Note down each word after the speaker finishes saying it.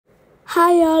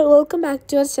Hi all, welcome back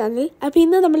to our channel. അപ്പോൾ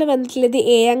ഇന്ന് നമ്മൾ വന്നിട്ടുള്ളത്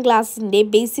 8ാം ക്ലാസ്സിൻ്റെ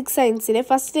basic സയൻസിലെ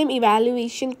first time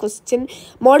evaluation question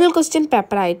model question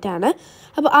paper ആയിട്ടാണ്.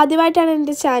 അപ്പോൾ ആദ്യമായിട്ടാണ്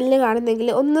എൻ്റെ ചാനൽ കാണുന്നതെങ്കിൽ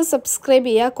ഒന്ന് സബ്സ്ക്രൈബ്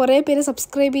ചെയ്യുക. കുറേ പേര്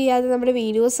സബ്സ്ക്രൈബ് ചെയ്യാതെ നമ്മുടെ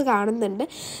വീഡിയോസ് കാണുന്നുണ്ട്.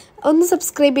 ഒന്ന്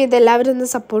സബ്സ്ക്രൈബ് ചെയ്ത് എല്ലാവരും ഒന്ന്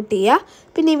സപ്പോർട്ട് ചെയ്യുക.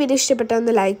 പിന്നെ ഈ വീഡിയോ ഇഷ്ടപ്പെട്ടാൽ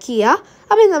ഒന്ന് ലൈക്ക് ചെയ്യുക.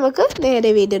 അപ്പോൾ നമുക്ക്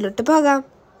നേരെ വീഡിയോയിലോട്ട് പോകാം.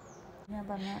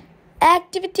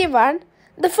 Activity 1.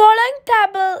 The following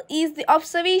table is the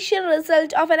observation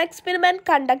result of an experiment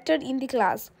conducted in the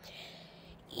class.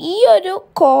 ഈ ഒരു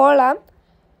കോളം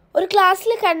ഒരു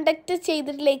ക്ലാസ്സിൽ കണ്ടക്ട്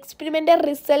ചെയ്തിട്ടുള്ള എക്സ്പെരിമെൻ്റ്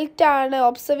റിസൾട്ടാണ്,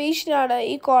 ഒബ്സർവേഷനാണ്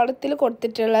ഈ കോളത്തിൽ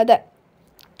കൊടുത്തിട്ടുള്ളത്.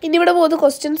 ഇനി ഇവിടെ 3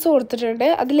 ക്വസ്റ്റ്യൻസ് കൊടുത്തിട്ടുണ്ട്.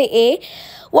 അതിൽ A,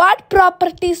 what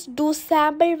properties do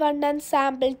sample 1 and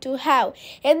sample 2 have?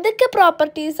 എന്തൊക്കെ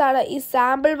പ്രോപ്പർട്ടീസാണ് ഈ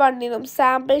സാമ്പിൾ 1നും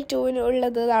സാമ്പിൾ 2നും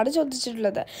ഉള്ളത് എന്നാണ്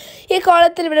ചോദിച്ചിട്ടുള്ളത്. ഈ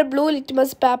കോളത്തിൽ ഇവിടെ blue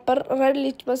litmus paper, red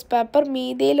litmus paper,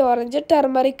 methyl orange,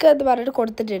 turmeric എന്ന് പറഞ്ഞിട്ട്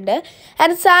കൊടുത്തിട്ടുണ്ട്.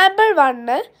 And sample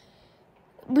 1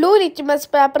 blue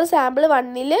litmus paper sample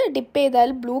 1ൽ ഡിപ്പ്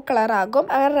ചെയ്താൽ ബ്ലൂ കളറാകും.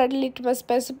 അങ്ങനെ റെഡ് ലിറ്റ്മസ്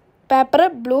പേപ്പർ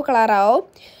ബ്ലൂ കളറാവും.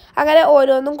 അങ്ങനെ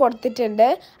ഓരോന്നും കൊടുത്തിട്ടുണ്ട്.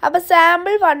 അപ്പോൾ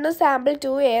സാമ്പിൾ 1 സാമ്പിൾ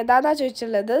 2 ഏതാണെന്നാണ്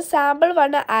ചോദിച്ചിട്ടുള്ളത്. Sample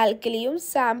 1 ആൽക്കലിയും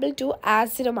sample 2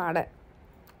 ആസിഡുമാണ്.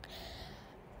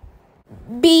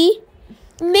 B,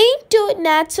 name 2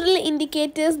 natural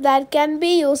indicators that can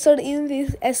be used in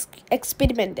this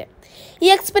experiment. ഈ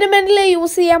എക്സ്പെരിമെൻറ്റിൽ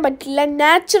യൂസ് ചെയ്യാൻ പറ്റില്ല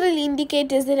നാച്ചുറൽ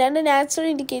ഇൻഡിക്കേറ്റേഴ്സ്. 2 നാച്ചുറൽ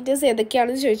ഇൻഡിക്കേറ്റേഴ്സ്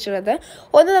ഏതൊക്കെയാണെന്ന് ചോദിച്ചിട്ടുള്ളത്.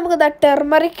 ഒന്ന് നമുക്ക്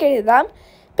ടെർമറിക് എഴുതാം.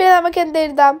 പിന്നെ നമുക്ക്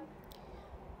എന്തെഴുതാം?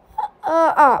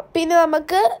 പിന്നെ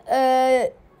നമുക്ക്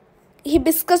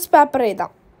ഹിബിസ്കസ് പേപ്പർ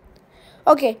എഴുതാം.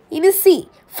 ഓക്കെ, ഇനി C,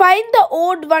 find the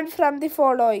odd 1 from the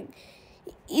following.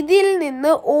 ഇതിൽ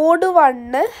നിന്ന് ഓഡ്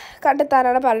 1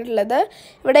 കണ്ടെത്താനാണ് പറഞ്ഞിട്ടുള്ളത്.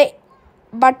 ഇവിടെ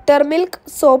butter milk,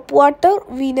 soap water,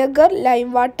 vinegar, lime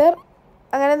water,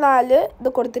 അങ്ങനെ 4 ഇത്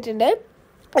കൊടുത്തിട്ടുണ്ട്.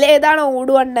 അതിൽ ഏതാണ്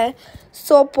ഓഡ് 1?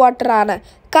 സോപ്പ് വാട്ടറാണ്.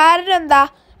 കാരണം എന്താ?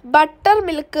 Butter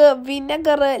milk,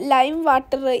 vinegar, lime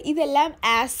water ഇതെല്ലാം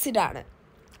ആസിഡാണ്.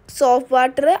 സോപ്പ്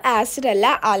വാട്ടർ ആസിഡ് അല്ല,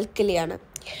 ആൽക്കലിയാണ്.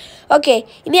 ഓക്കെ,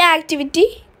 ഇനി ആക്ടിവിറ്റി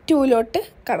 2ലോട്ട്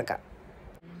കടക്കാം.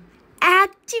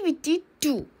 Activity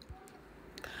 2.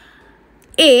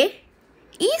 A,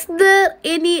 is there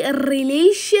any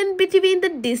relation between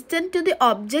the distance to the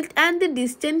object and the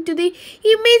distance to the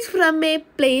image from a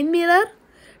plane mirror?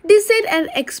 Design an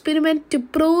experiment to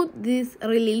prove this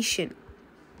relation.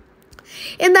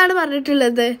 എന്താണ്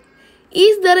പറഞ്ഞിട്ടുള്ളത്?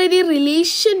 Is there any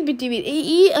relation between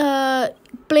ഈ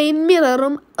plain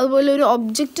മിററും അതുപോലെ ഒരു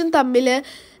ഒബ്ജക്റ്റും തമ്മിൽ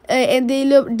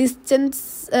എന്തെങ്കിലും distance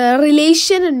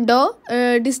relation ഉണ്ടോ?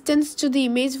 Distance to the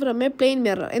image from A plain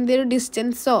mirror എന്തെങ്കിലും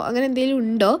ഡിസ്റ്റൻസോ അങ്ങനെ എന്തെങ്കിലും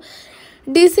ഉണ്ടോ?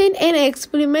 Design N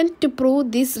experiment to prove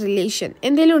this relation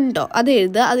എന്തെങ്കിലും ഉണ്ടോ അത്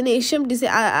എഴുതുക. അതിനുശേഷം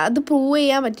അത് പ്രൂവ്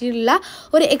ചെയ്യാൻ പറ്റിയിട്ടുള്ള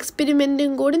ഒരു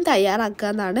എക്സ്പെരിമെൻറ്റും കൂടി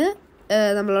തയ്യാറാക്കുക എന്നാണ്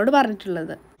നമ്മളോട്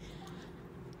പറഞ്ഞിട്ടുള്ളത്.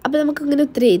 അപ്പോൾ നമുക്കിങ്ങനെ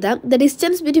ഉത്തരം എഴുതാം. The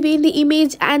distance between the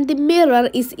image and the mirror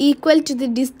is equal to the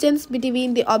distance between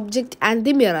the object and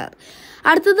the mirror.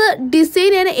 അടുത്തത്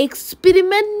design an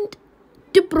experiment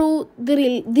to prove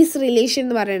this relation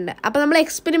എന്ന് പറയുന്നുണ്ട്. അപ്പോൾ നമ്മൾ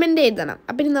എക്സ്പെരിമെൻ്റ് എഴുതണം.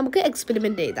 അപ്പം ഇനി നമുക്ക്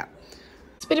എക്സ്പെരിമെൻ്റ് എഴുതാം.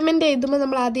 എക്സ്പെരിമെൻ്റ് എഴുതുമ്പോൾ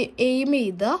നമ്മൾ ആദ്യം എയിം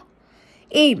എഴുതുക.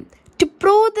 Aim to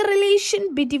prove the relation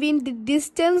between the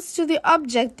distance to the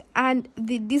object and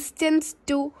the distance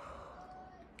to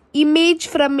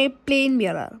image from A plain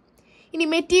mirror. ഇനി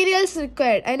മെറ്റീരിയൽസ്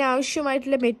റിക്വയർഡ്,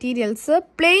 അതിനാവശ്യമായിട്ടുള്ള materials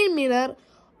plain mirror,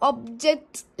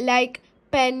 objects like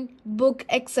pen, book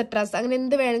എക്സെട്രാസ്, അങ്ങനെ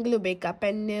എന്ത് വേണമെങ്കിലും ഉപയോഗിക്കാം.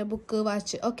 Pen, book,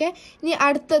 watch. ഓക്കെ, ഇനി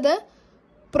അടുത്തത്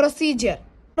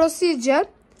procedure.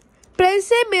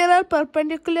 Place A mirror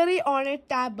perpendicularly on A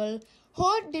table.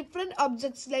 Hold different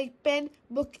objects like pen,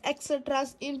 book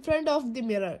എക്സെട്രാസ് in front of the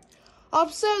mirror.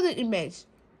 Observe the image.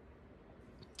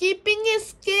 Keeping A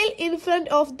scale in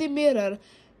front of the mirror.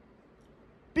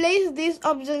 Place these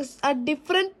objects at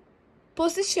different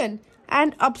position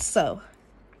and observe.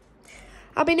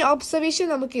 അപ്പോൾ ഇനി observation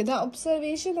നമുക്ക് ഇതാ.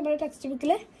 Observation നമ്മുടെ text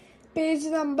ബുക്കിലെ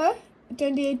page number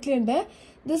 28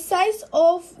 The size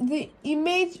of the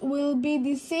image will be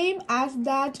the same as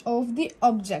that of the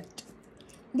object.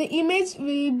 The image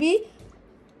will be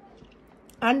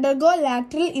undergo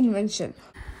lateral inversion.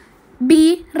 B,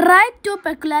 write 2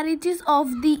 peculiarities of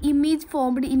the image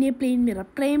formed in a plane mirror.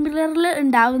 Plain മിററിൽ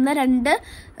ഉണ്ടാകുന്ന 2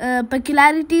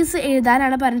 peculiarities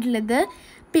എഴുതാനാണ് പറഞ്ഞിട്ടുള്ളത്.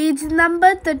 Page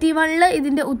number 31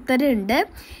 ഇതിൻ്റെ ഉത്തരമുണ്ട്.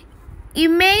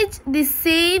 Image the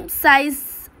same size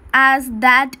as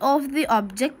that of the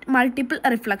object, multiple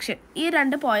reflection. ഈ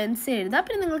 2 points എഴുതാം.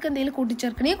 പിന്നെ നിങ്ങൾക്ക് എന്തെങ്കിലും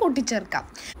കൂട്ടിച്ചേർക്കണമെങ്കിൽ കൂട്ടിച്ചേർക്കാം.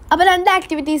 അപ്പോൾ 2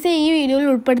 ആക്ടിവിറ്റീസേ ഈ വീഡിയോയിൽ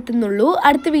ഉൾപ്പെടുത്തുന്നുള്ളൂ.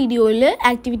 അടുത്ത വീഡിയോയിൽ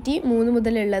ആക്ടിവിറ്റി 3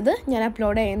 മുതലുള്ളത് ഞാൻ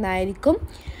അപ്ലോഡ് ചെയ്യുന്നതായിരിക്കും.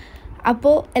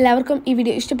 അപ്പോൾ എല്ലാവർക്കും ഈ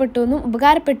വീഡിയോ ഇഷ്ടപ്പെട്ടു എന്നും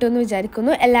ഉപകാരപ്പെട്ടു എന്ന്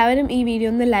വിചാരിക്കുന്നു. എല്ലാവരും ഈ വീഡിയോ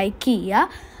ഒന്ന് ലൈക്ക് ചെയ്യുക.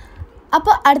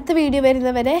 അപ്പോൾ അടുത്ത വീഡിയോ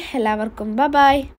വരുന്നവരെ എല്ലാവർക്കും ബൈ.